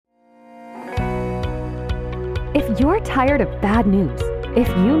If you're tired of bad news, if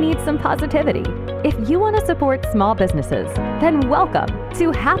you need some positivity, if you want to support small businesses, then welcome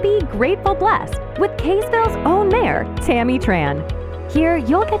to Happy, Grateful, Blessed with Kaysville's own mayor, Tammy Tran. Here,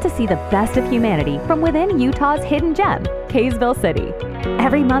 you'll get to see the best of humanity from within Utah's hidden gem, Kaysville City.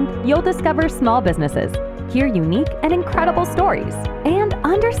 Every month, you'll discover small businesses, hear unique and incredible stories, and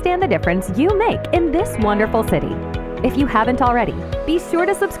understand the difference you make in this wonderful city. If you haven't already, be sure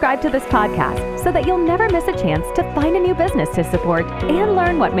to subscribe to this podcast so that you'll never miss a chance to find a new business to support and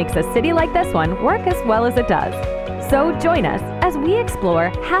learn what makes a city like this one work as well as it does. So join us as we explore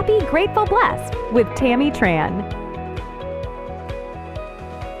Happy, Grateful, Blessed with Tammy Tran.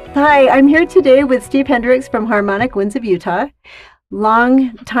 Hi, I'm here today with Steve Hendricks from Harmonic, Winds of Utah,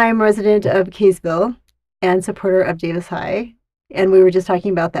 long-time resident of Kaysville and supporter of Davis High. And we were just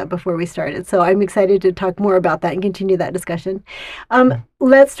talking about that before we started. So I'm excited to talk more about that and continue that discussion.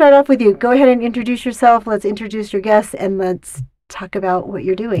 Let's start off with you. Go ahead and introduce yourself. Let's introduce your guests, and let's talk about what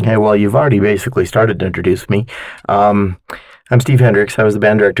you're doing. Okay, well, you've already basically started to introduce me. I'm Steve Hendricks. I was the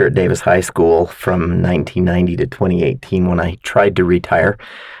band director at Davis High School from 1990 to 2018 when I tried to retire,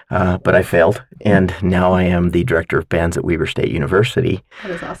 but I failed. And now I am the director of bands at Weber State University.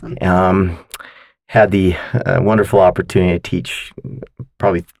 That is awesome. Had the wonderful opportunity to teach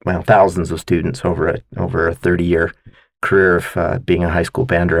probably thousands of students over a 30-year career of being a high school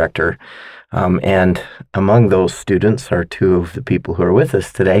band director. And among those students are two of the people who are with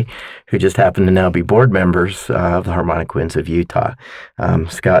us today who just happen to now be board members of the Harmonic Winds of Utah.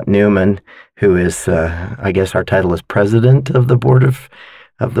 Scott Newman, who is, I guess our title is president of the board of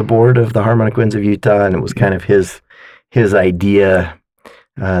the Harmonic Winds of Utah, and it was kind of his idea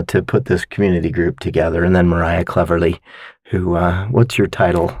to put this community group together. And then Mariah Cleverly, who, what's your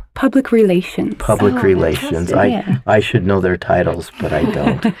title? Public Relations. Public Relations. I should know their titles, but I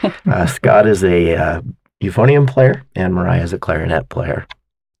don't. Scott is a euphonium player, and Mariah is a clarinet player.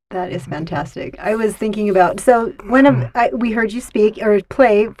 That is fantastic. I was thinking about, so we heard you speak or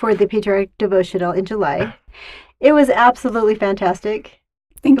play for the Patriotic Devotional in July. It was absolutely fantastic.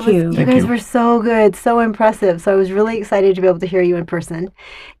 Thank you. You guys were so good, so impressive. So I was really excited to be able to hear you in person.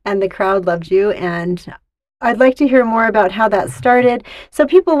 And the crowd loved you. And I'd like to hear more about how that started. So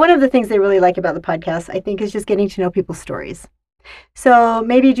one of the things they really like about the podcast, I think, is just getting to know people's stories. So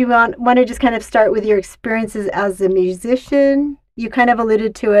maybe do you want to just kind of start with your experiences as a musician? You kind of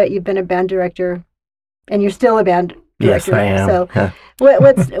alluded to it. You've been a band director, and you're still a band director. Yes, I am. So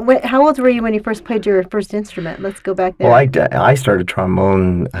how old were you when you first played your first instrument? Let's go back there. Well, I started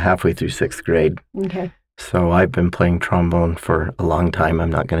trombone halfway through 6th grade. Okay. So I've been playing trombone for a long time. I'm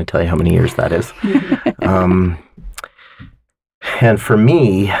not going to tell you how many years that is. And for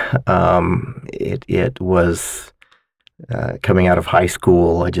me, it was coming out of high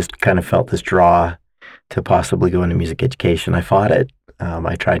school. I just kind of felt this draw to possibly go into music education. I fought it.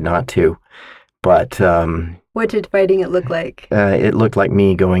 I tried not to, but what did fighting it look like? It looked like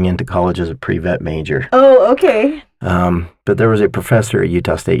me going into college as a pre-vet major. Oh, okay. But there was a professor at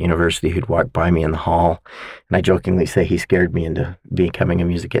Utah State University who'd walk by me in the hall, and I jokingly say he scared me into becoming a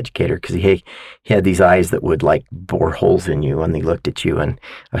music educator because he had these eyes that would like bore holes in you when they looked at you, and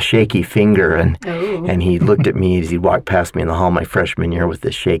a shaky finger, and he looked at me as he'd walk past me in the hall my freshman year with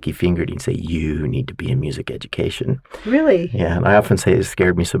this shaky finger, and he'd say, "You need to be in music education." Really? Yeah, and I often say it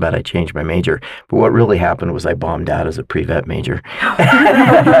scared me so bad I changed my major. But what really happened was I bombed out as a pre-vet major. Oh,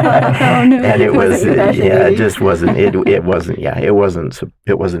 no. And it was, it just wasn't. It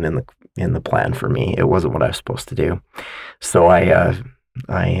wasn't in the plan for me. It wasn't what I was supposed to do. So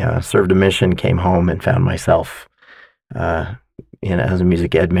I served a mission, came home, and found myself as a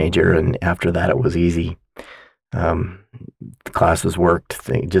music ed major. And after that, it was easy. The classes worked.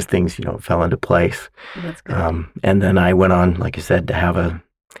 Things fell into place. That's good. And then I went on, like I said, to have a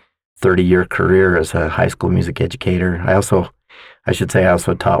 30-year career as a high school music educator. I also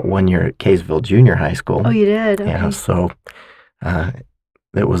taught 1 year at Kaysville Junior High School. Oh, you did? Okay. Yeah, so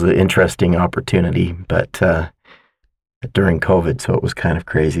it was an interesting opportunity, but during COVID, so it was kind of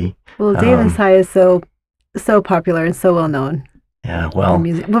crazy. Well, Davis High is so popular and so well known. Yeah, well,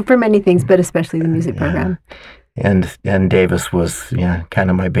 for many things, but especially the music program. And Davis was kind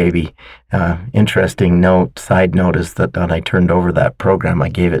of my baby. Interesting side note is that when I turned over that program, I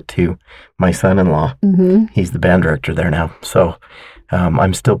gave it to my son-in-law. Mm-hmm. He's the band director there now. So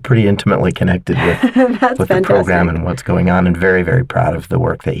I'm still pretty intimately connected with the program and what's going on, and very, very proud of the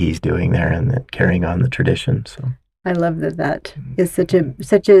work that he's doing there and carrying on the tradition. So I love that is such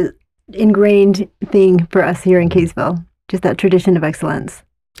a ingrained thing for us here in Kaysville. Just that tradition of excellence.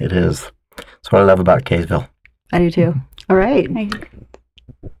 It is. That's what I love about Kaysville. I do too. All right.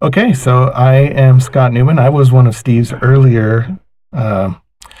 Okay, so I am Scott Newman. I was one of Steve's earlier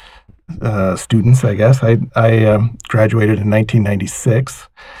students, I guess. I graduated in 1996,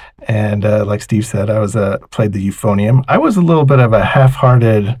 and like Steve said, I was played the euphonium. I was a little bit of a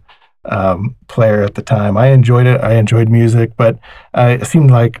half-hearted player at the time. I enjoyed it. I enjoyed music, but it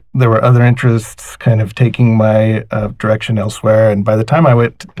seemed like there were other interests kind of taking my direction elsewhere. And by the time I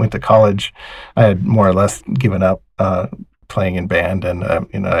went to college, I had more or less given up playing in band, and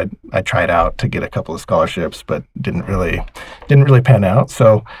I tried out to get a couple of scholarships, but didn't really pan out.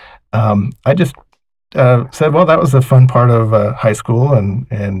 So I just said, well, that was a fun part of high school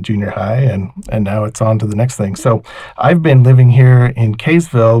and junior high, and now it's on to the next thing. So I've been living here in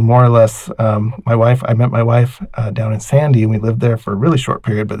Kaysville, more or less. I met my wife down in Sandy, and we lived there for a really short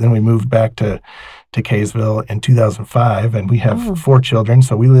period, but then we moved back to Kaysville in 2005, and we have 4 children,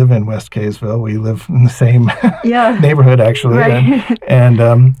 so we live in West Kaysville. We live in the same neighborhood, actually. Right.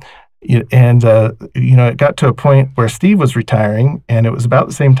 It got to a point where Steve was retiring, and it was about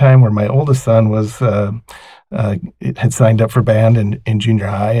the same time where my oldest son was had signed up for band in junior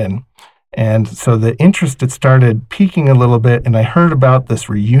high, and so the interest had started peaking a little bit, and I heard about this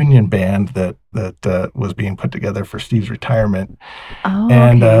reunion band that was being put together for Steve's retirement.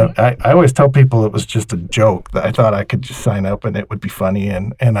 And I always tell people it was just a joke, that I thought I could just sign up and it would be funny,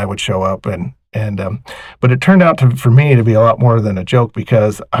 and I would show up, but it turned out for me to be a lot more than a joke,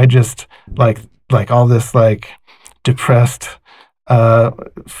 because I just like all this like depressed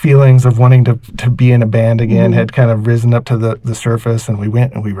feelings of wanting to be in a band again had kind of risen up to the surface, and we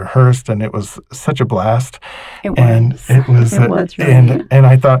went and we rehearsed, and it was such a blast. It was really. And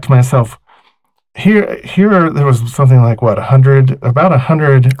I thought to myself, there was something like about 100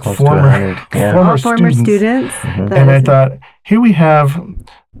 former students. Mm-hmm. And I thought, here we have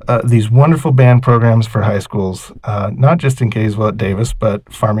these wonderful band programs for high schools, not just in Kaysville at Davis,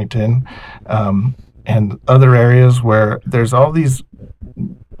 but Farmington, and other areas where there's all these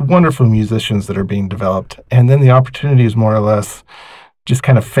wonderful musicians that are being developed. And then the opportunities more or less just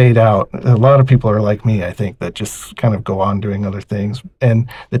kind of fade out. A lot of people are like me, I think, that just kind of go on doing other things. And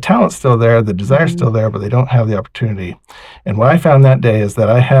the talent's still there, the desire's still there, but they don't have the opportunity. And what I found that day is that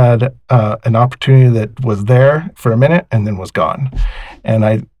I had an opportunity that was there for a minute and then was gone.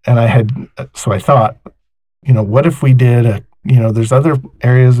 So I thought, what if we did there's other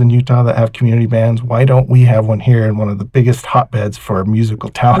areas in Utah that have community bands. Why don't we have one here in one of the biggest hotbeds for musical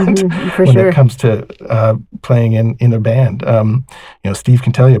talent it comes to playing in a band? Steve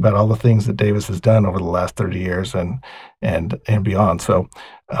can tell you about all the things that Davis has done over the last 30 years and beyond. So,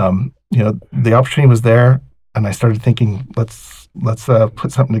 the opportunity was there, and I started thinking, let's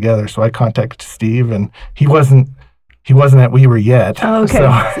put something together. So I contacted Steve, and he wasn't at We Were yet. Oh, okay. So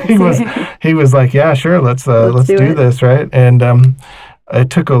he was like, yeah, sure, let's do this, right? And it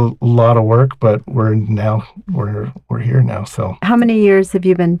took a lot of work, but we're here now. So how many years have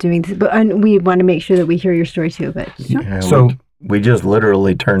you been doing this? But we want to make sure that we hear your story too. But so we just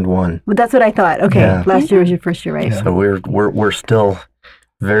literally turned 1. Well, that's what I thought. Okay, last year was your first year, right? Yeah. So we're still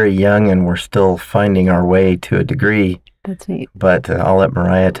very young, and we're still finding our way to a degree. That's neat. But I'll let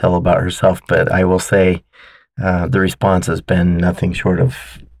Mariah tell about herself. But I will say, the response has been nothing short of,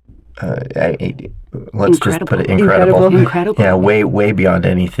 just put it, incredible. Yeah, way beyond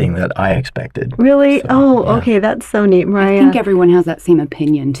anything that I expected. Really? So, okay, that's so neat, Mariah. I think everyone has that same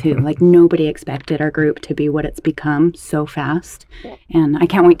opinion too. Like, nobody expected our group to be what it's become so fast, and I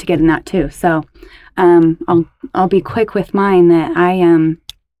can't wait to get in that too. So, I'll be quick with mine. That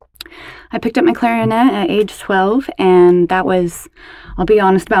I picked up my clarinet at age 12, and that was, I'll be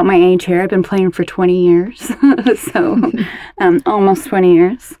honest about my age here, I've been playing for 20 years, so almost 20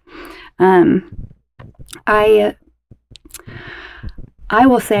 years. I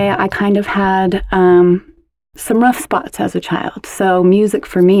will say I kind of had some rough spots as a child. So music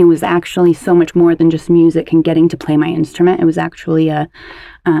for me was actually so much more than just music and getting to play my instrument. It was actually a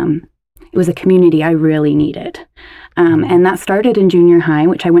community I really needed. And that started in junior high,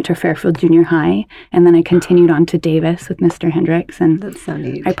 which I went to Fairfield Junior High, and then I continued on to Davis with Mr. Hendricks. And that's so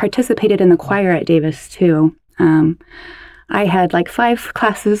neat. I participated in the choir at Davis too. I had like 5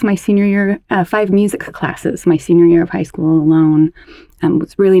 classes my senior year, 5 music classes my senior year of high school alone.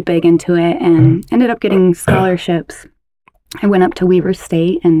 Was really big into it and ended up getting scholarships. I went up to Weber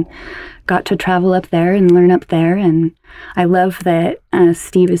State and got to travel up there and learn up there. And I love that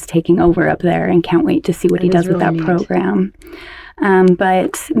Steve is taking over up there, and can't wait to see what he does with that program.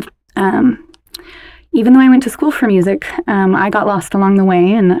 But even though I went to school for music, I got lost along the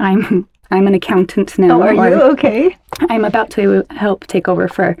way, and I'm an accountant now. Oh, are you? Okay. I'm about to help take over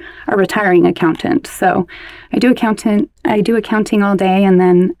for a retiring accountant. So I do accounting all day, and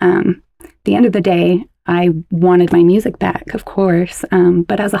then at the end of the day, I wanted my music back, of course,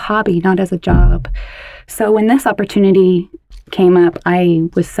 but as a hobby, not as a job. So when this opportunity came up, I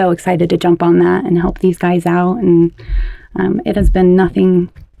was so excited to jump on that and help these guys out, and it has been nothing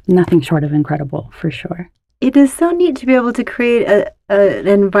short of incredible, for sure. It is so neat to be able to create an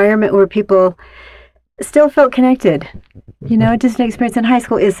environment where people still felt connected. You know, just an experience in high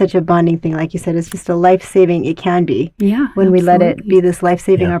school is such a bonding thing. Like you said, it's just a life-saving, it can be. Yeah, when we let it absolutely. be this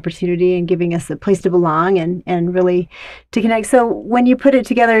life-saving opportunity and giving us a place to belong and really to connect. So when you put it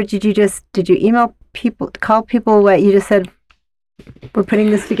together, did you email people, call people what you just said? We're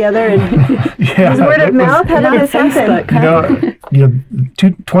putting this together, and Yeah, was word of mouth? How did this happen?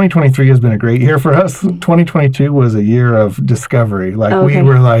 2023 has been a great year for us. 2022 was a year of discovery. Like Okay. we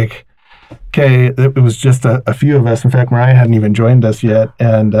were like, okay, it was just a few of us. In fact, Mariah hadn't even joined us yet.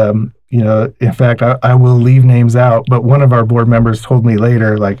 And, in fact, I will leave names out, but one of our board members told me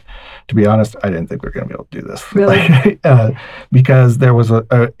later, like, to be honest, I didn't think we were going to be able to do this. Really? Because there was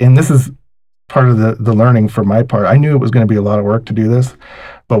and this is part of the learning for my part. I knew it was going to be a lot of work to do this,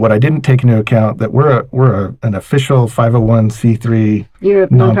 but what I didn't take into account that we're an official 501c3 You're a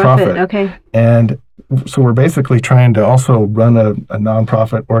nonprofit. Okay. and so we're basically trying to also run a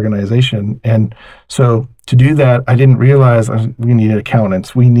nonprofit organization. And so to do that, I didn't realize we need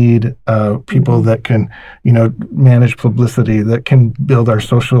accountants. We need people that can, manage publicity, that can build our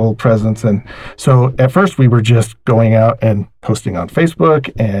social presence. And so at first we were just going out and posting on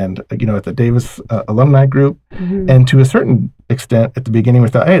Facebook and, at the Davis alumni group. Mm-hmm. And to a certain extent, at the beginning, we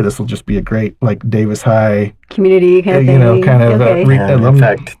thought, hey, this will just be a great, like, Davis High, Community kind of thing. Okay. And in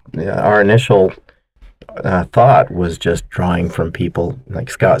fact, our initial thought was just drawing from people, like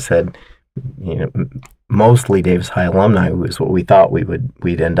Scott said, mostly Davis High alumni was what we thought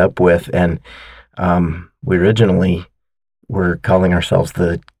we'd end up with, and we originally were calling ourselves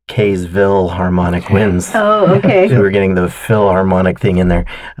the Kaysville Harmonic Winds. Oh, okay. So we were getting the Philharmonic thing in there,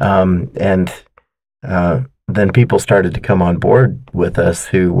 and then people started to come on board with us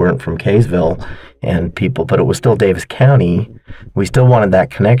who weren't from Kaysville, but it was still Davis County. We still wanted that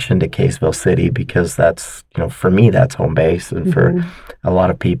connection to Kaysville City because that's, for me, that's home base, and for a lot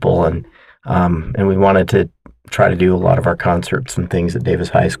of people, and we wanted to try to do a lot of our concerts and things at Davis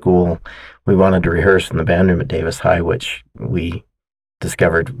High School. We wanted to rehearse in the band room at Davis High, which we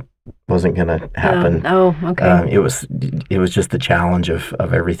discovered wasn't going to happen. Oh, okay. It was just the challenge of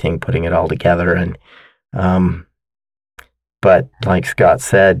everything, putting it all together, and but like Scott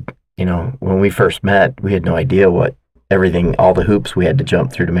said, when we first met, we had no idea all the hoops we had to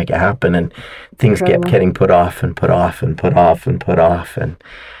jump through to make it happen, and things kept getting put off and put off and put off and put off, and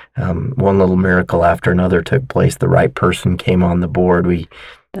one little miracle after another took place. The right person came on the board. We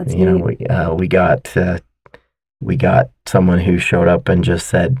got someone who showed up and just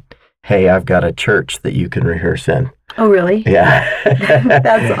said, "Hey, I've got a church that you can rehearse in." Oh, really? Yeah.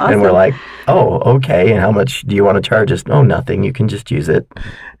 That's awesome. And we're like, "Oh, okay. And how much do you want to charge us?" "Oh, nothing. You can just use it."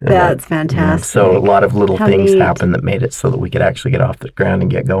 That's fantastic. So a lot of little things neat. happened that made it so that we could actually get off the ground and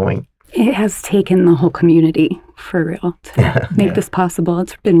get going. It has taken the whole community, for real, to make this possible.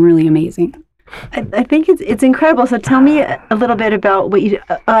 It's been really amazing. I think it's incredible. So tell me a little bit about what you.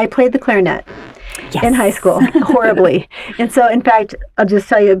 I played the clarinet in high school horribly, and so in fact, I'll just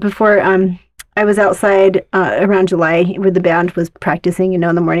tell you before. I was outside around July where the band was practicing, in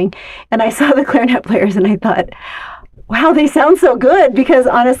the morning, and I saw the clarinet players, and I thought, wow, they sound so good, because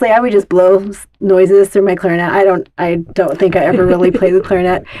honestly, I would just blow noises through my clarinet. I don't think I ever really played the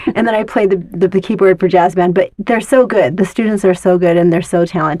clarinet. And then I played the keyboard for jazz band, but they're so good. The students are so good, and they're so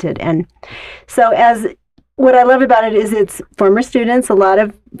talented. And so what I love about it is it's former students, a lot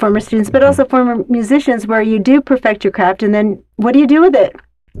of former students, but also former musicians, where you do perfect your craft, and then what do you do with it?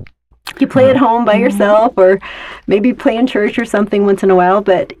 You play at home by yourself, or maybe play in church or something once in a while,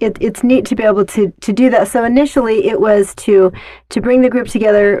 but it's neat to be able to do that. So initially it was to bring the group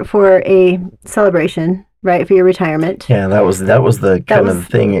together for a celebration, right, for your retirement. Yeah, that was the kind of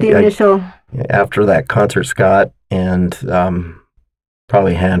thing. The initial. After that concert, Scott and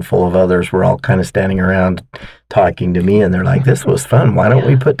probably a handful of others were all kind of standing around talking to me, and they're like, "This was fun. Why don't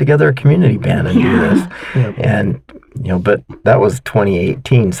we put together a community band and do this?" Yeah. And but that was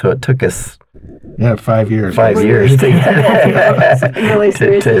 2018, so it took us 5 years. 5 years to really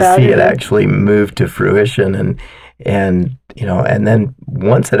serious to about see it actually move to fruition, and then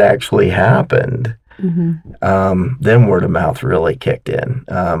once it actually happened, then word of mouth really kicked in.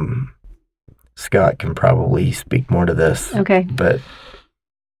 Scott can probably speak more to this. Okay. But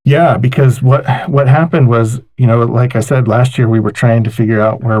Yeah, because what happened was, like I said, last year we were trying to figure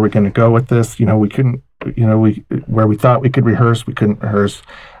out where we're going to go with this. We couldn't, where we thought we could rehearse, we couldn't rehearse.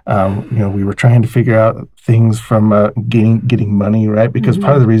 We were trying to figure out things from getting money, right? Because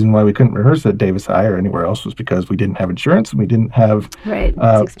part of the reason why we couldn't rehearse at Davis High or anywhere else was because we didn't have insurance and we didn't have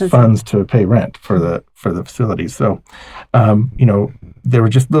funds to pay rent for the facility. So, there were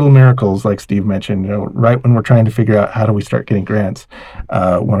just little miracles, like Steve mentioned. Right when we're trying to figure out how do we start getting grants,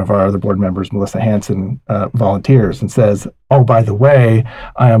 one of our other board members, Melissa Hansen, volunteers and says, "Oh, by the way,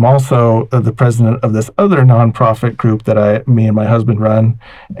 I am also the president of this other nonprofit group that me and my husband run,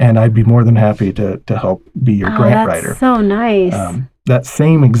 and I'd be more than happy to help be your grant writer." That's so nice. That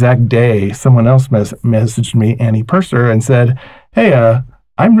same exact day, someone else messaged me, Annie Purser, and said, "Hey,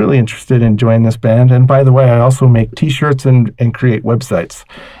 I'm really interested in joining this band. And by the way, I also make T-shirts and create websites."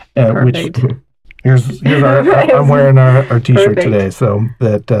 Which here's our I'm wearing our T-shirt today. So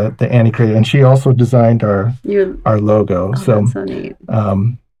that Annie created, and she also designed our logo. That's so neat.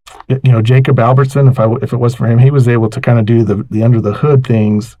 Jacob Albertson, if it was for him, he was able to kind of do the under the hood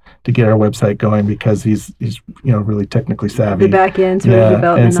things to get our website going because he's really technically savvy. The back end sort of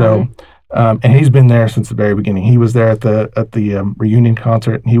development and so. And he's been there since the very beginning. He was there at the reunion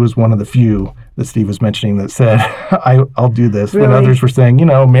concert, and he was one of the few that Steve was mentioning that said, "I'll do this." Really? When others were saying,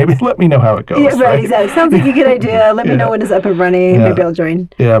 maybe let me know how it goes. Yeah, right, exactly. Sounds like a good idea. Let me know when it's up and running. Yeah. Maybe I'll join.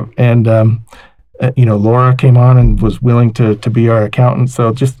 Yeah, and Laura came on and was willing to be our accountant.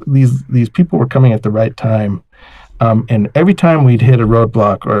 So just these people were coming at the right time. And every time we'd hit a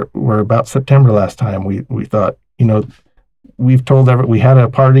roadblock, or about September last time, we thought, we've told we had a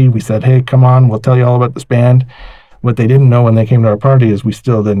party. We said, "Hey, come on, we'll tell you all about this band." What they didn't know when they came to our party is we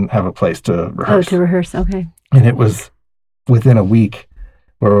still didn't have a place to rehearse. Oh, to rehearse, okay. And it was within a week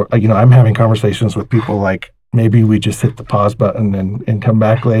where, I'm having conversations with people like, maybe we just hit the pause button and come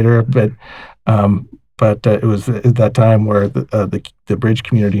back later. But it was at that time where the Bridge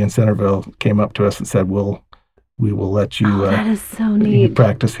community in Centerville came up to us and said, we will let you, that is so neat.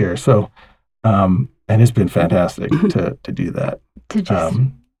 Practice here. So, and it's been fantastic to do that. To just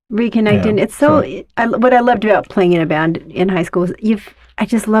reconnect. And it's what I loved about playing in a band in high school is I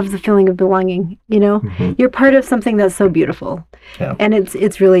just love the feeling of belonging, You're part of something that's so beautiful. Yeah. And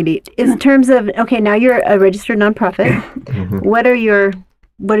it's really neat. In terms of, now you're a registered nonprofit. What are your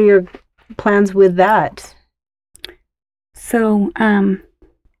plans with that? So,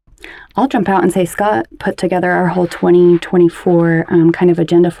 I'll jump out and say Scott put together our whole 2024 kind of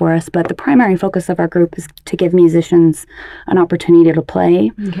agenda for us, but the primary focus of our group is to give musicians an opportunity to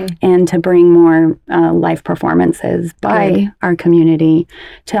play and to bring more live performances by our community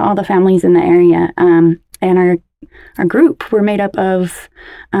to all the families in the area. And our group, we're made up of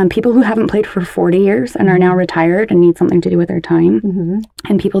people who haven't played for 40 years and are now retired and need something to do with their time,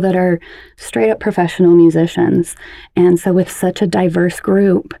 and people that are straight up professional musicians. And so with such a diverse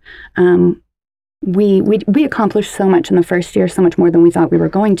group, we accomplished so much in the first year, so much more than we thought we were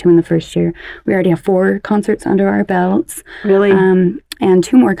going to in the first year. We already have 4 concerts under our belts. Really? And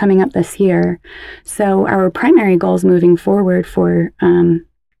 2 more coming up this year. So our primary goals moving forward for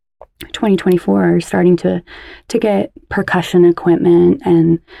 2024 are starting to get percussion equipment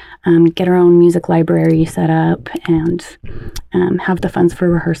and get our own music library set up and have the funds for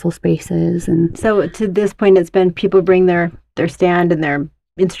rehearsal spaces. And so to this point, it's been people bring their stand and their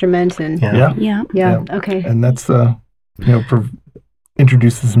instrument and yeah. Okay. And that's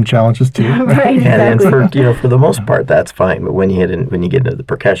introduces some challenges too. Right, exactly. And for the most part, that's fine. But when you get into the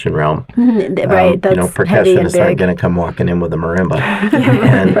percussion realm, that's percussionists aren't going to come walking in with a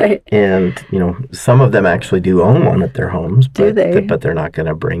marimba. And some of them actually do own one at their homes, but they're not going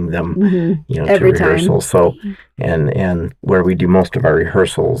to bring them, to rehearsals. So, and where we do most of our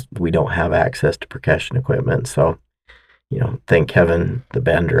rehearsals, we don't have access to percussion equipment. So, thank Kevin, the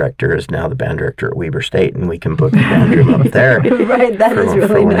band director, is now the band director at Weber State, and we can book a band room up there. Right, that is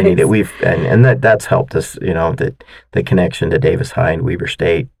really nice. Need it. That's helped us. The connection to Davis High and Weber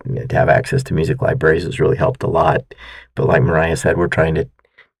State to have access to music libraries has really helped a lot. But like Mariah said,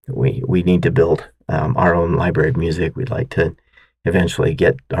 we need to build our own library of music. We'd like to eventually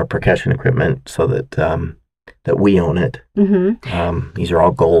get our percussion equipment so that we own it. These are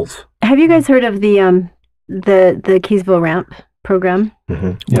all goals. Have you guys heard of the Keysville Ramp program?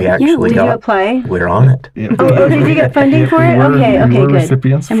 We actually Did you apply? We're on it. Oh, did you get funding for it? Okay, we're good.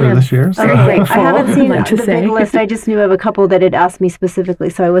 recipients for this year. So. Okay, I haven't seen the big list. I just knew of a couple that had asked me specifically,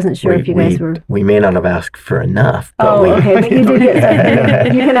 so I wasn't sure if you guys were. We may not have asked for enough. But but you did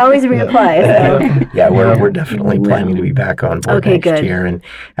get. You can always reapply. So. Yeah, we're definitely planning to be back on board next year, and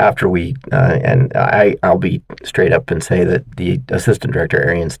after we I'll be straight up and say that the assistant director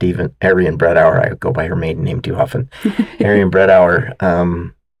Arian Bredauer, I go by her maiden name too often. Arian Bredauer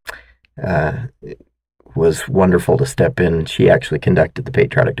was wonderful to step in. She actually conducted the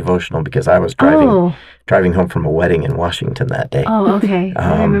patriotic devotional because I was driving home from a wedding in Washington that day. Oh, okay.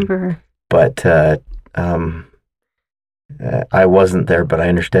 I remember her. But I wasn't there, but I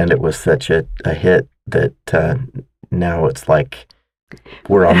understand it was such a hit that now it's like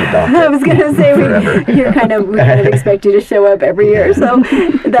we're on the docket. I was going to say we kind of expect you to show up every year, so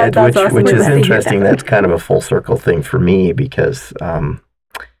that's awesome. Which is interesting. That's kind of a full circle thing for me because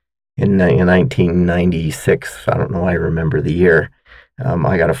in 1996, I don't know, I remember the year,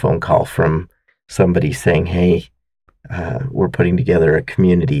 I got a phone call from somebody saying, "Hey, we're putting together a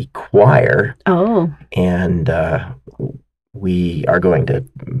community choir. And we are going to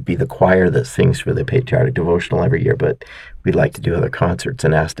be the choir that sings for the patriotic devotional every year, but we'd like to do other concerts,"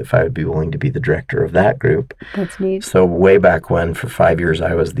 and asked if I would be willing to be the director of that group. That's neat. So way back when, for 5 years,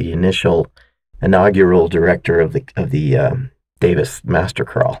 I was the inaugural director of the Davis Master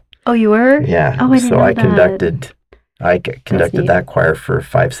Chorale. Oh, you were? Yeah. Oh, I didn't know I that. conducted that choir for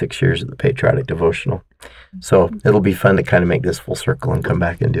 5-6 years at the patriotic devotional. So it'll be fun to kind of make this full circle and come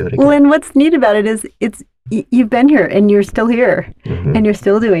back and do it again. Well, and what's neat about it is you've been here and you're still here and you're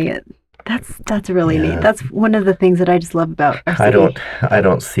still doing it. That's really neat. That's one of the things that I just love about our city. I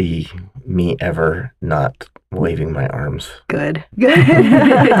don't see me ever not waving my arms. Good.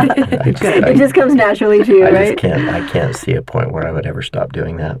 It just comes naturally to you, right? I can't see a point where I would ever stop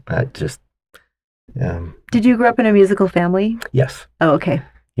doing that. Did you grow up in a musical family? Yes. Oh, okay.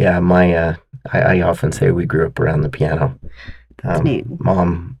 Yeah, I often say we grew up around the piano. That's neat.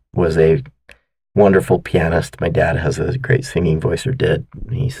 Mom was a wonderful pianist. My dad has a great singing voice, or did.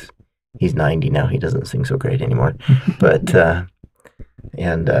 He's 90 now. He doesn't sing so great anymore. But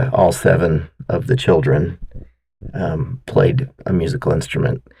and all 7 of the children played a musical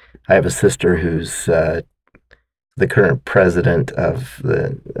instrument. I have a sister who's the current president of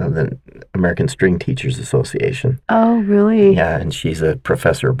the American String Teachers Association. Oh, really? Yeah, and she's a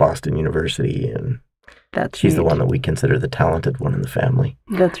professor at Boston University, and she's the one that we consider the talented one in the family.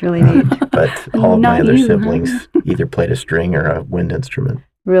 That's really neat. But all of my other siblings either played a string or a wind instrument.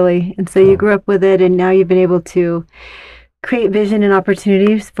 Really? And so you grew up with it, and now you've been able to create vision and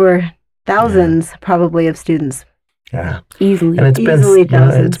opportunities for thousands, probably, of students. Yeah. Easily. And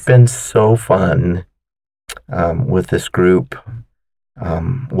thousands. It's been so fun with this group,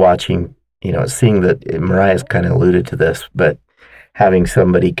 watching, seeing that Mariah's kind of alluded to this, but having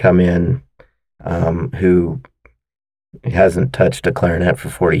somebody come in who hasn't touched a clarinet for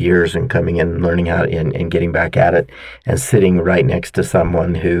 40 years and coming in and learning how to, and getting back at it, and sitting right next to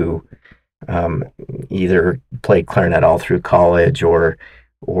someone who either played clarinet all through college or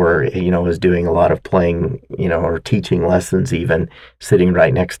was doing a lot of playing, or teaching lessons, even sitting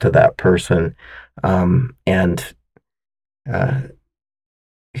right next to that person.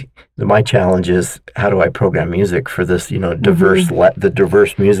 My challenge is, how do I program music for this, the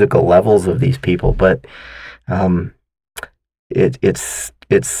diverse musical levels of these people? But it's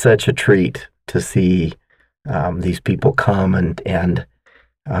such a treat to see these people come and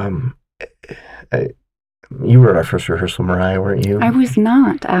you were at our first rehearsal, Mariah, weren't you? I was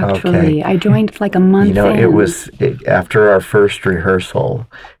not, actually. Okay. I joined like a month in. It was after our first rehearsal,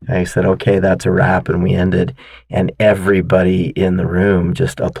 I said, okay, that's a wrap, and we ended, and everybody in the room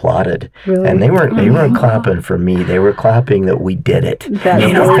just applauded. Really? And they weren't clapping for me. They were clapping that we did it.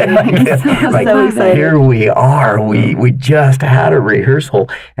 That's so exciting. Here we are. We just had a rehearsal,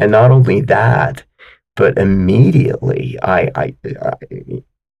 and not only that, but immediately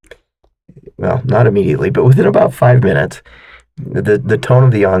well, not immediately, but within about 5 minutes, the tone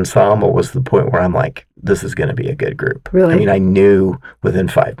of the ensemble was the point where I'm like, this is going to be a good group. Really? I mean, I knew within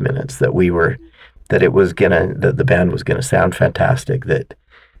 5 minutes that the band was gonna sound fantastic,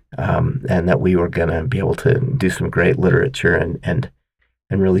 and that we were gonna be able to do some great literature and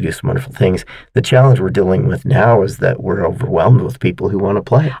really do some wonderful things. The challenge we're dealing with now is that we're overwhelmed with people who want to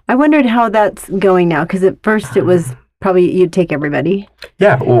play. I wondered how that's going now, because at first it was probably you'd take everybody.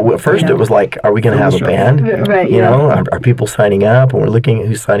 Yeah. Well, at first it was like, are we going to have a band? Right. You know, are people signing up? And we're looking at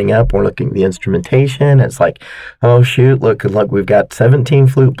who's signing up. And we're looking at the instrumentation. It's like, oh shoot, look, we've got 17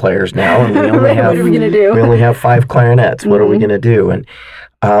 flute players now, and we only have what are we gonna do? We only have 5 clarinets. What are we going to do?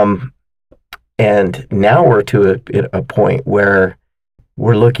 And now we're to a point where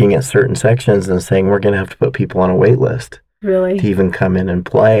we're looking at certain sections and saying we're going to have to put people on a wait list. Really? To even come in and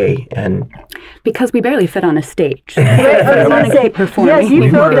play, and because we barely fit on a stage. I was going to say, performing. yes,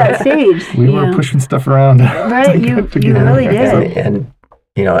 you filled that stage. We were pushing stuff around. Right, you really did. And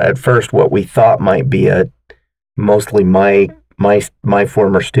you know, at first, what we thought might be mostly my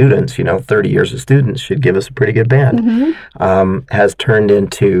former students, 30 years of students should give us a pretty good band, has turned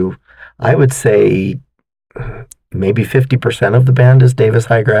into, I would say, maybe 50% of the band is Davis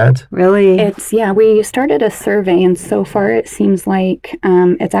High grads. Really? We started a survey, and so far it seems like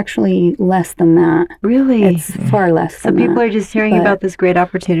it's actually less than that. Really? It's far less so than people that. are just hearing about this great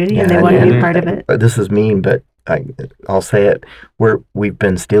opportunity and they want to be part of it. This is mean, but I'll say it. We've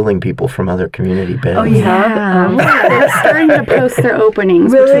been stealing people from other community bands. Oh, you have? They're starting to post their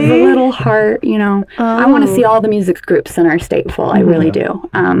openings, which is a little hard, I want to see all the music groups in our state full. I really do.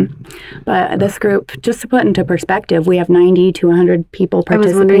 But this group, just to put into perspective, we have 90 to 100 people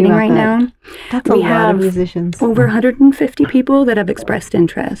participating right now. That's a lot of musicians. Over 150 people that have expressed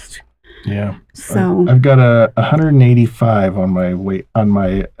interest. Yeah. So I've got 185 on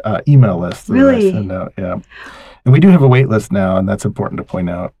my email list. Really? I send out, yeah. And we do have a wait list now, and that's important to point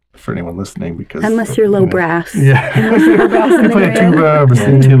out for anyone listening, because unless you're low brass. Yeah. Unless you're brass in the play a band.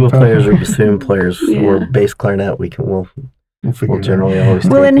 tuba, tuba players or bassoon players or bass clarinet, we'll generally always.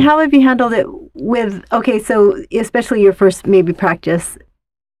 Well, and how have you handled it with? Okay, so especially your first maybe practice,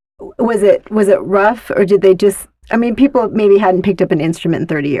 was it rough, or did they just? I mean, people maybe hadn't picked up an instrument in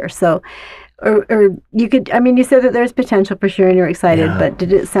 30 years, so, or you could, I mean, you said that there's potential for sure and you're excited, but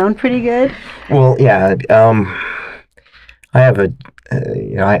did it sound pretty good? Well, yeah, I have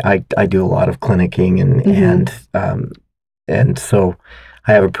I do a lot of clinicking and so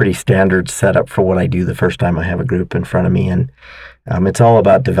I have a pretty standard setup for what I do the first time I have a group in front of me, and it's all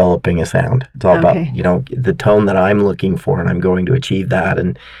about developing a sound. It's all about, the tone that I'm looking for, and I'm going to achieve that,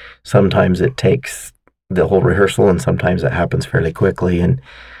 and sometimes it takes the whole rehearsal, and sometimes it happens fairly quickly. And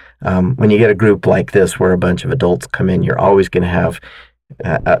when you get a group like this where a bunch of adults come in, you're always going to have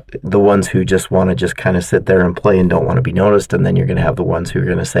the ones who just want to just kind of sit there and play and don't want to be noticed, and then you're going to have the ones who are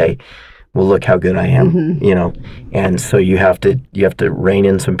going to say, well, look how good I am, and so you have to rein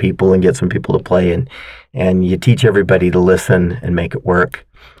in some people and get some people to play, and you teach everybody to listen and make it work.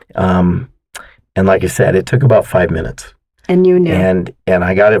 And like I said, it took about 5 minutes. And you knew. And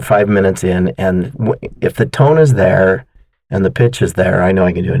I got it 5 minutes in, and if the tone is there and the pitch is there, I know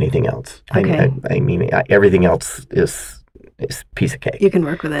I can do anything else. Okay. I mean, everything else is a piece of cake. You can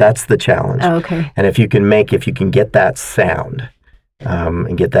work with it. That's the challenge. Oh, okay. And if you can get that sound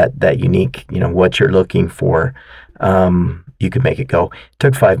and get that unique, what you're looking for, you can make it go. It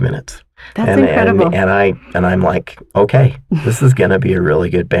took 5 minutes. That's incredible. And I'm like, okay, this is going to be a really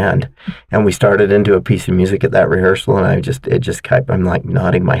good band. And we started into a piece of music at that rehearsal, and I'm like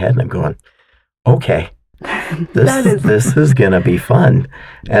nodding my head, and I'm going, okay, this is going to be fun.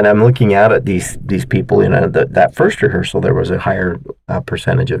 And I'm looking out at these people. That first rehearsal, there was a higher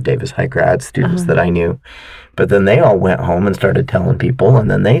percentage of Davis High grad students that I knew. But then they all went home and started telling people, and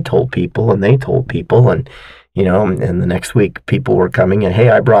then they told people, and they told people, and and the next week people were coming and, hey,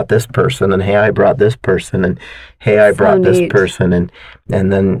 I brought this person, and hey, I brought this person, and hey, I brought this person, and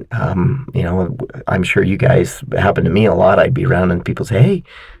then I'm sure you guys happen to me a lot. I'd be around and people say, hey,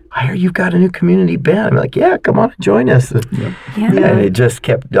 I hear you've got a new community band. I'm like, yeah, come on and join us. And it just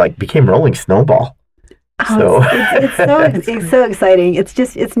kept became rolling snowball. So it's so exciting.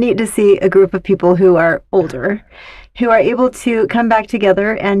 It's neat to see a group of people who are older, who are able to come back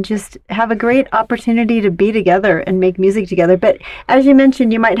together and just have a great opportunity to be together and make music together. But as you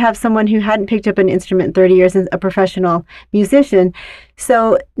mentioned, you might have someone who hadn't picked up an instrument in 30 years and a professional musician.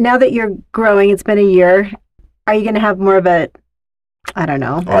 So now that you're growing, it's been a year, are you going to have more of an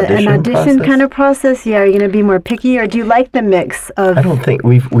audition process? Kind of process? Yeah, are you going to be more picky, or do you like the mix of? I don't think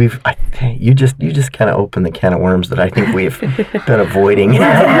you just kind of opened the can of worms that I think we've been avoiding.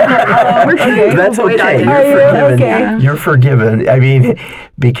 That's okay. You're forgiven. You're forgiven. I mean,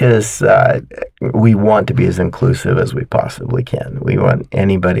 because we want to be as inclusive as we possibly can. We want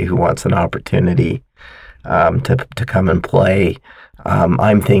anybody who wants an opportunity to come and play.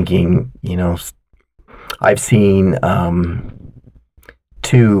 I'm thinking, I've seen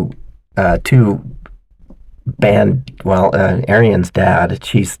two band. Well, Arian's dad.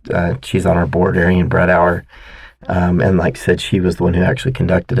 She's on our board. Arian Bredauer. And like I said, she was the one who actually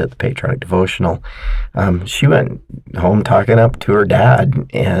conducted it, the patriotic devotional. She went home talking up to her dad,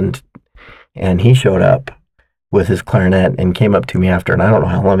 and he showed up with his clarinet and came up to me after, and I don't know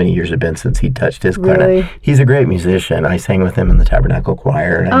how many years it had been since he touched his clarinet. Really? He's a great musician. I sang with him in the Tabernacle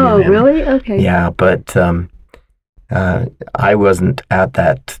Choir. And I knew him. Really? Okay. Yeah, but I wasn't at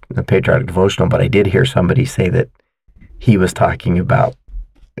that patriotic devotional, but I did hear somebody say that he was talking about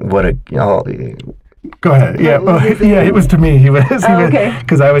what a Go ahead. Yeah, yeah. It was to me. He was. Okay.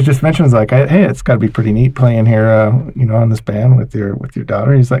 Because I was just mentioning, like, hey, it's got to be pretty neat playing here, on this band with your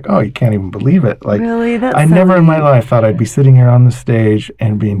daughter. He's like, oh, you can't even believe it. Like, really? That's I so never in my neat. life thought I'd be sitting here on the stage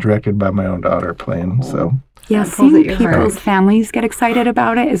and being directed by my own daughter playing. So. Yeah, That pulls seeing at your people's heart. families get excited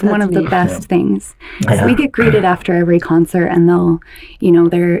about it is one That's of the neat. best things. Yeah. So we get greeted after every concert, and they'll,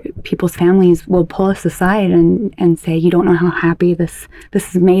 their people's families will pull us aside and say, "You don't know how happy this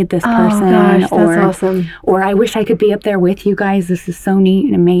has made this person," Oh gosh, that's or awesome. or "I wish I could be up there with you guys. This is so neat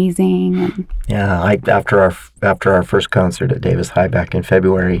and amazing." And Yeah, after our first concert at Davis High back in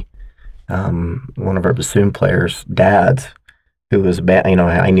February, one of our bassoon players' dads, who was a band,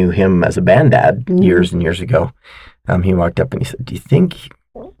 I knew him as a band dad years and years ago. He walked up and he said, "Do you think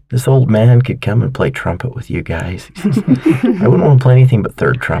this old man could come and play trumpet with you guys?" He says, "I wouldn't want to play anything but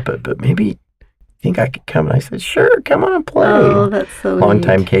third trumpet, but maybe you think I could come?" And I said, "Sure, come on and play." Oh, that's so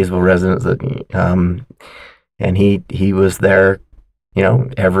Longtime neat. Kaysville resident, and he was there,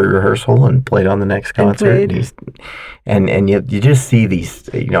 every rehearsal and played on the next concert. played. And you just see these,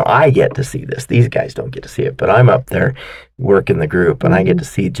 I get to see this. These guys don't get to see it, but I'm up there working the group, and I get to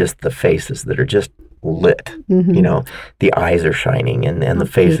see just the faces that are just lit. Mhm. The eyes are shining, and the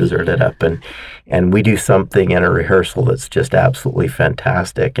faces are lit up, and we do something in a rehearsal that's just absolutely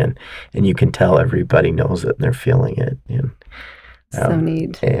fantastic, and you can tell everybody knows it and they're feeling it. And So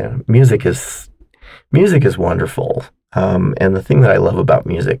neat. yeah, music is wonderful. And the thing that I love about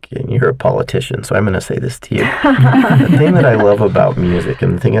music, and you're a politician, so I'm going to say this to you. The thing that I love about music,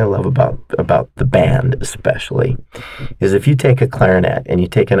 and the thing I love about the band especially, is if you take a clarinet and you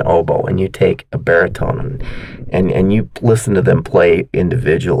take an oboe and you take a baritone and you listen to them play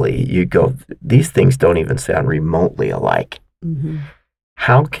individually, you go, these things don't even sound remotely alike. Mhm.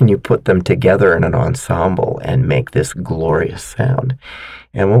 How can you put them together in an ensemble and make this glorious sound?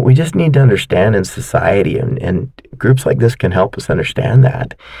 And what we just need to understand in society, and groups like this can help us understand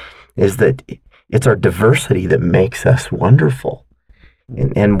that, is that it's our diversity that makes us wonderful.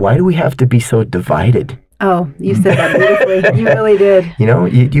 And why do we have to be so divided? Oh, you said that beautifully. You really did.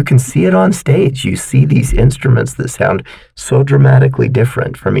 You can see it on stage. You see these instruments that sound so dramatically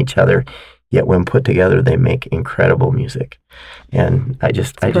different from each other, yet when put together, they make incredible music. And I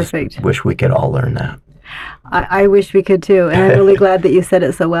just perfect. wish we could all learn that. I wish we could too, and I'm really glad that you said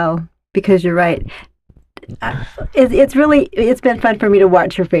it so well, because you're right. It's been fun for me to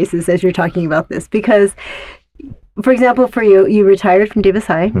watch your faces as you're talking about this, because, for example, for you retired from Davis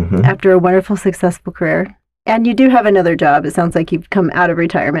High after a wonderful, successful career, and you do have another job. It sounds like you've come out of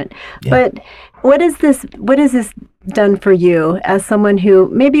retirement. Yeah. But what has this done for you as someone who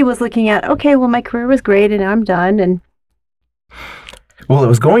maybe was looking at, okay, well, my career was great and I'm done, and Well, it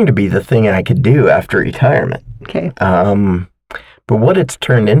was going to be the thing I could do after retirement. okay. But what it's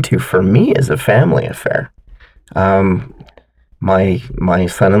turned into for me is a family affair. My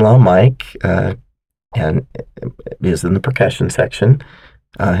son-in-law, Mike, and is in the percussion section.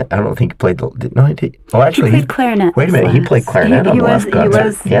 I don't think he played he did. Oh, actually, he played clarinet. Wait a minute, he played clarinet on the last concert. He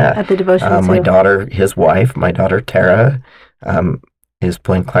was Yeah. at the devotional My too. daughter, his wife, my daughter Tara, is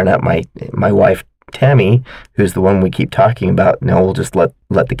playing clarinet. My wife Tammy, who's the one we keep talking about, we'll just let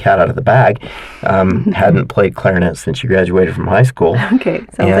the cat out of the bag, hadn't played clarinet since she graduated from high school. Okay,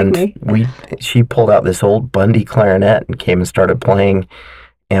 sounds like me. She pulled out this old Bundy clarinet and came and started playing,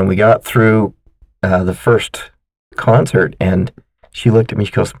 and we got through the first concert, and she looked at me,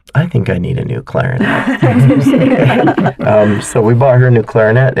 she goes, "I think I need a new clarinet." So we bought her a new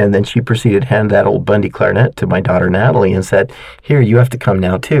clarinet, and then she proceeded to hand that old Bundy clarinet to my daughter Natalie and said, "Here, you have to come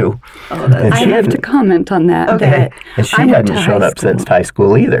now too." Oh, that's And I she have to hadn't- comment on that. Okay. that And she I went hadn't to shown high up since school. high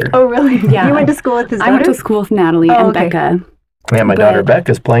school either. Oh, really? Yeah. You went to school with his I daughter? went to school with Natalie Oh, and okay. Becca. And my daughter But-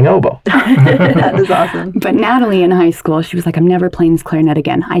 Becca's playing oboe. That is awesome. But Natalie in high school, she was like, "I'm never playing this clarinet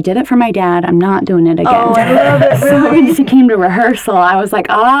again. I did it for my dad. I'm not doing it again." Oh, I love it, So really. when she came to rehearsal, I was like,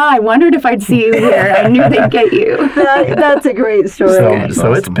 I wondered if I'd see you here. I knew they'd get you. That's a great story.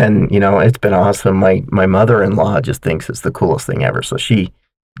 So it's been, it's been awesome. My mother-in-law just thinks it's the coolest thing ever. So she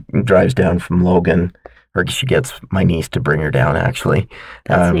drives down from Logan, or she gets my niece to bring her down, actually.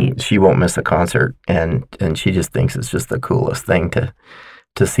 That's neat. She won't miss a concert, and she just thinks it's just the coolest thing to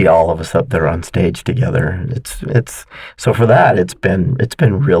to see all of us up there on stage together. It's so for that it's been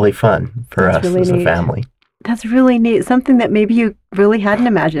really fun for us really as a neat. family. That's really neat. Something that maybe you really hadn't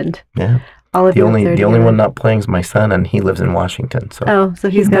imagined. Yeah. All of The you only up there only together. one not playing is my son, and he lives in Washington. So So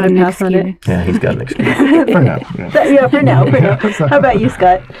he's got to an pass on it. excuse. yeah, he's got an excuse. For now. Yeah. Yeah, for now. How about you,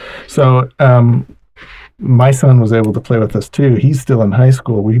 Scott? So my son was able to play with us too. He's still in high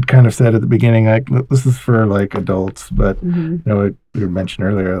school. We kind of said at the beginning, like, this is for like adults, but you know, we mentioned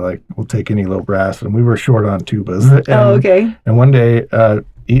earlier, like, we'll take any low brass, and we were short on tubas. And, Okay. And one day,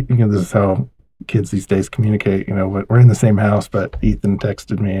 you know, this is how kids these days communicate. You know, we're in the same house, but Ethan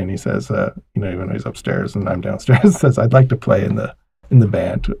texted me and he says, you know, even though he's upstairs and I'm downstairs, says, I'd like to play in the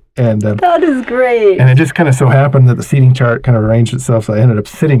band. And That is great. and it just kind of so happened that the seating chart kind of arranged itself, so I ended up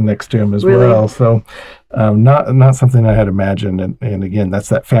sitting next to him as Really? well. So not something I had imagined. And again, that's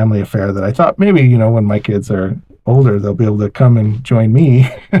that family affair that I thought maybe, you know, when my kids are older, they'll be able to come and join me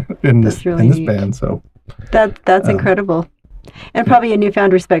in That's this really in this neat. band. So That's incredible. And probably a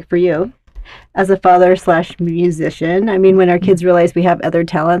newfound respect for you as a father/musician. I mean, when our kids realize we have other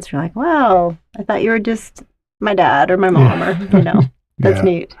talents, you're like, wow, I thought you were just my dad or my mom or, you know, that's Yeah.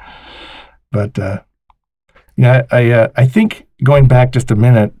 neat. But yeah, I think going back just a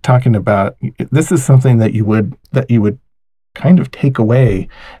minute, talking about this is something that you would kind of take away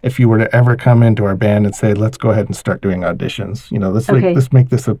if you were to ever come into our band and say, let's go ahead and start doing auditions. You know, let's make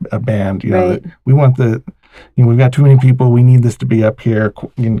this a band. You know, Right. that we want you know, we've got too many people. We need this to be up here.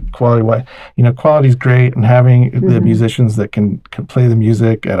 Quality, you know, quality's great, and having the musicians that can play the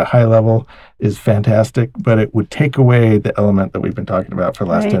music at a high level is fantastic. But it would take away the element that we've been talking about for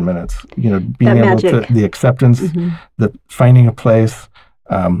the last Right. 10 minutes. You know, being That able magic. to the acceptance, the finding a place.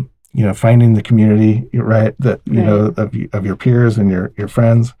 You know, finding the community, right? That you know of your peers and your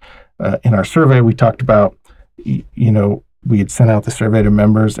friends. In our survey, we talked about, you know, we had sent out the survey to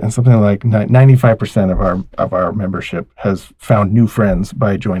members, and something like 95% of our membership has found new friends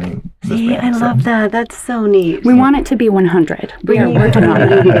by joining this See, band. I love that. That's so neat. We want it to be 100. We are Bringing working on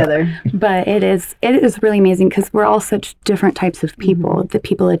community it. together. But it is really amazing because we're all such different types of people. The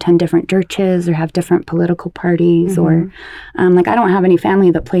people attend different churches or have different political parties, or like I don't have any family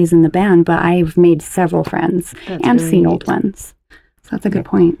that plays in the band, but I've made several friends That's and really seen neat. old ones. So that's a good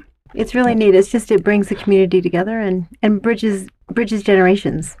point. It's really neat. It's just it brings the community together and bridges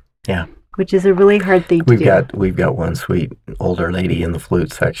generations. Yeah. Which is a really hard thing to do. We've got one sweet older lady in the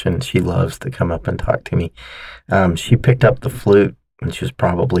flute section. She loves to come up and talk to me. She picked up the flute when she was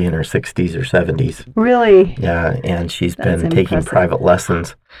probably in her 60s or 70s. Really? Yeah, and she's That's been taking impressive. private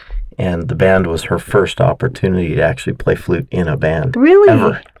lessons. And the band was her first opportunity to actually play flute in a band. Really?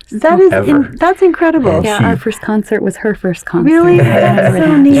 Ever. That that's incredible. And Yeah, our first concert was her first concert. Really? That's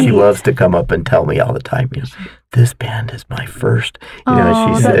so neat. She loves to come up and tell me all the time, you know, this band is my first. You know,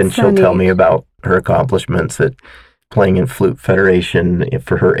 Oh, she's that's and so she'll tell neat. me about her accomplishments at playing in Flute Federation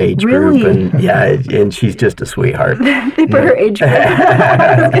for her age Really? group, and and she's just a sweetheart. They put her age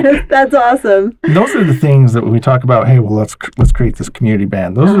group. That's awesome. Those are the things that when we talk about, hey, well, let's create this community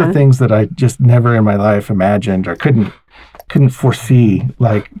band. Those are the things that I just never in my life imagined or couldn't foresee.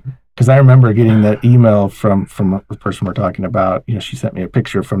 Like, because I remember getting that email from the person we're talking about. You know, she sent me a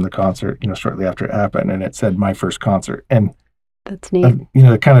picture from the concert, you know, shortly after it happened, and it said my first concert, and That's neat. you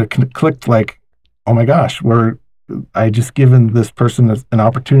know, it kind of clicked like, oh my gosh, I just given this person an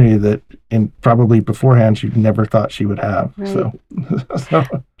opportunity that, probably beforehand, she never thought she would have. Right. So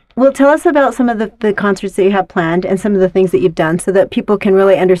Well, tell us about some of the concerts that you have planned and some of the things that you've done so that people can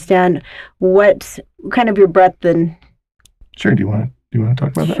really understand what kind of your breadth and... sure. Do you want to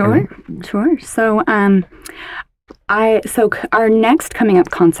talk about that? Sure. So, our next coming up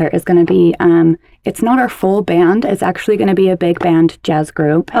concert is going to be, it's not our full band. It's actually going to be a big band jazz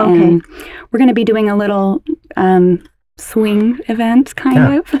group. Okay. And we're going to be doing a little swing event,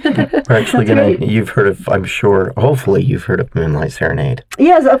 kind of. We're actually That's gonna. You've heard of, I'm sure. Hopefully, you've heard of Moonlight Serenade.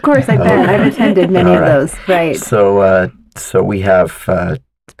 Yes, of course I've been. I've attended many All of right. those. Right. So we have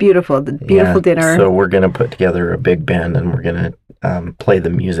It's beautiful. The beautiful dinner. So we're gonna put together a big band, and we're gonna play the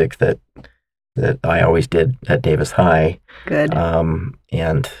music that I always did at Davis High. Good.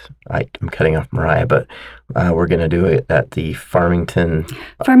 And I'm cutting off Mariah, but we're going to do it at the Farmington.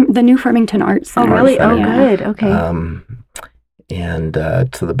 From the new Farmington Arts Oh, Center. really? Oh, Yeah. good. Okay. And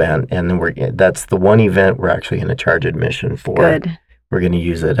to the band, and that's the one event we're actually going to charge admission for. Good. We're going to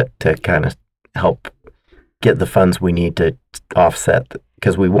use it to kind of help get the funds we need to offset,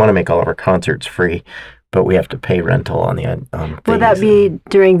 because we want to make all of our concerts free. but we have to pay rental on the on Will that things. be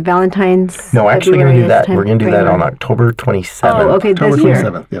during Valentine's? No, actually, we're going to do that. February-ish We're going to do that time? on October 27th. Oh, okay, October this year.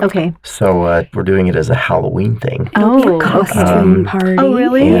 27th. Yep. Okay. So we're doing it as a Halloween thing. It'll be Oh, a costume okay. party. Oh,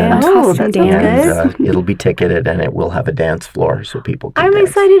 really? Yeah, And- Oh, costume that sounds dance. good. It'll be ticketed, and it will have a dance floor so people can I'm dance.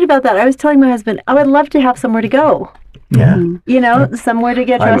 excited about that. I was telling my husband, I would love to have somewhere to go. Yeah. Mhm. You know, somewhere to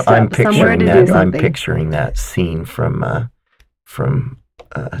get dressed I'm up, somewhere picturing to do that. something. I'm picturing that scene from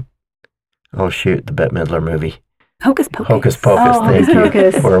oh shoot, the Bette Midler movie, Hocus Pocus. Hocus Pocus. Oh, Thank Hocus you.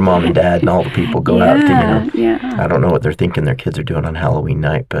 Pocus. Where mom and dad and all the people go out to, Yeah. I don't know what they're thinking their kids are doing on Halloween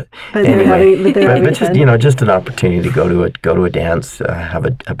night, but But anyway, they're having but just fun. just an opportunity to go to a dance, have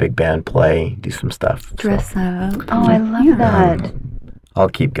a big band play, do some stuff. So, Dress up. Oh, I love Yeah. that. I'll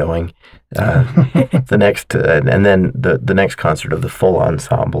keep going. The next and then the next concert of the full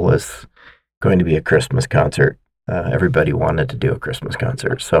ensemble is going to be a Christmas concert. Everybody wanted to do a Christmas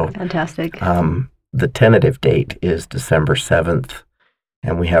concert, so Fantastic. the tentative date is December 7th,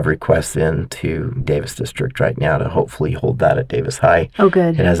 and we have requests in to Davis District right now to hopefully hold that at Davis High. Oh, It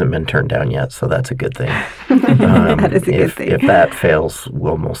good. hasn't been turned down yet, so that's a good thing. That is a good thing. If that fails,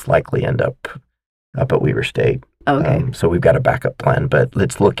 we'll most likely end up at Weaver State. Okay. So we've got a backup plan, but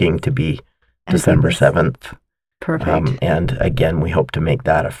it's looking to be At December Davis. 7th. Perfect. And again, we hope to make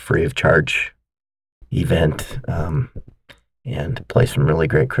that a free of charge event and play some really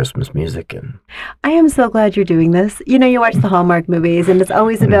great Christmas music. And I am so glad you're doing this. You know, you watch the Hallmark movies, and it's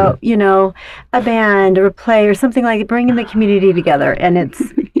always about, you know, a band or a play or something like bringing the community together. And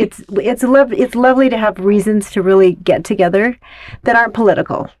it's lovely to have reasons to really get together that aren't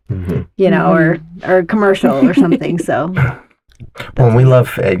political, you know, or commercial or something. So. Well, we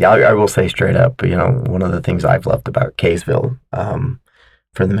love, I will say straight up, you know, one of the things I've loved about Kaysville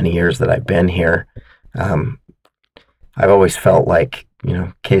for the many years that I've been here, I've always felt like, you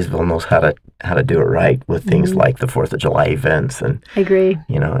know, Kaysville knows how to do it right with things like the 4th of July events. And, I agree.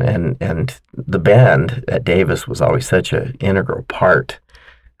 you know, and the band at Davis was always such an integral part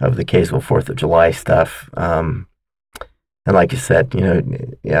of the Kaysville 4th of July stuff. And like you said, you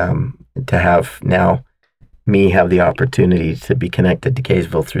know, to have now me have the opportunity to be connected to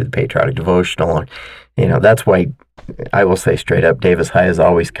Kaysville through the Patriotic Devotional, you know, that's why I will say straight up, Davis High is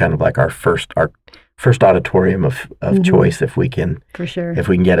always kind of like our first auditorium of choice if we can For sure.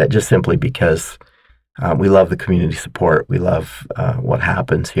 get it, just simply because we love the community support. We love what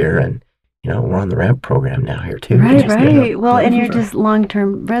happens here, and you know, we're on the ramp program now here too. Right, which is good. right. Well, Yeah, and for you're sure. just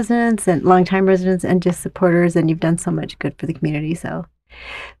long-time residents and just supporters, and you've done so much good for the community. So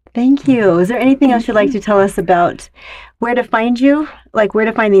thank you. Is there anything else you'd like to tell us about where to find you? Like where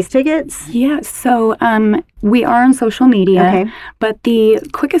to find these tickets? Yeah, so we are on social media, Okay. but the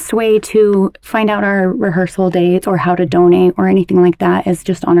quickest way to find out our rehearsal dates or how to donate or anything like that is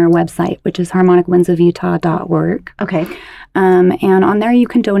just on our website, which is harmonicwindsofutah.org. Okay. And on there you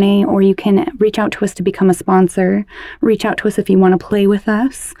can donate, or you can reach out to us to become a sponsor, reach out to us if you want to play with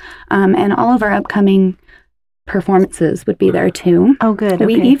us, and all of our upcoming performances would be there too. Oh, good.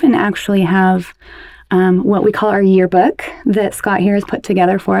 We Okay. even actually have what we call our yearbook that Scott here has put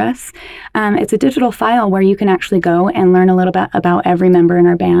together for us. It's a digital file where you can actually go and learn a little bit about every member in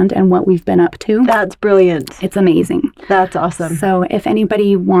our band and what we've been up to. That's brilliant. It's amazing. That's awesome. So if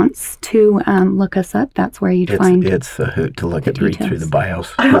anybody wants to look us up, that's where you'd find. It's a hoot to read through the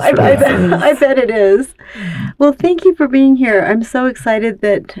bios. I bet it is. Well, thank you for being here. I'm so excited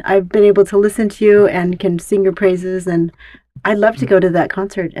that I've been able to listen to you and can sing your praises. And I'd love to go to that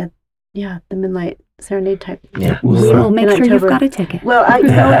concert at, the Midnight Serenade type. Yeah. We will make in sure you've October. got a ticket. Well,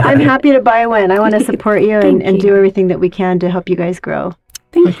 I'm happy to buy one. I want to support you and Thank do you. everything that we can to help you guys grow.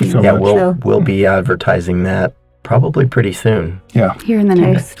 Thank you you. so Yeah, much. we'll be advertising that probably pretty soon. Yeah. Here in the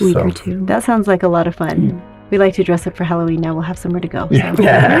Okay. next week So- or two. That sounds like a lot of fun. We like to dress up for Halloween now. We'll have somewhere to go. Yeah. So.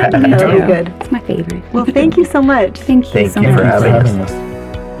 Yeah. That'll be good. It's my favorite. Well, thank you so much. Thank you Thank so you much. for Thanks having us. us.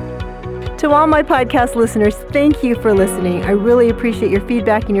 To all my podcast listeners, thank you for listening. I really appreciate your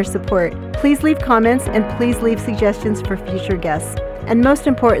feedback and your support. Please leave comments and please leave suggestions for future guests. And most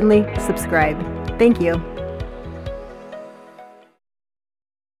importantly, subscribe. Thank you.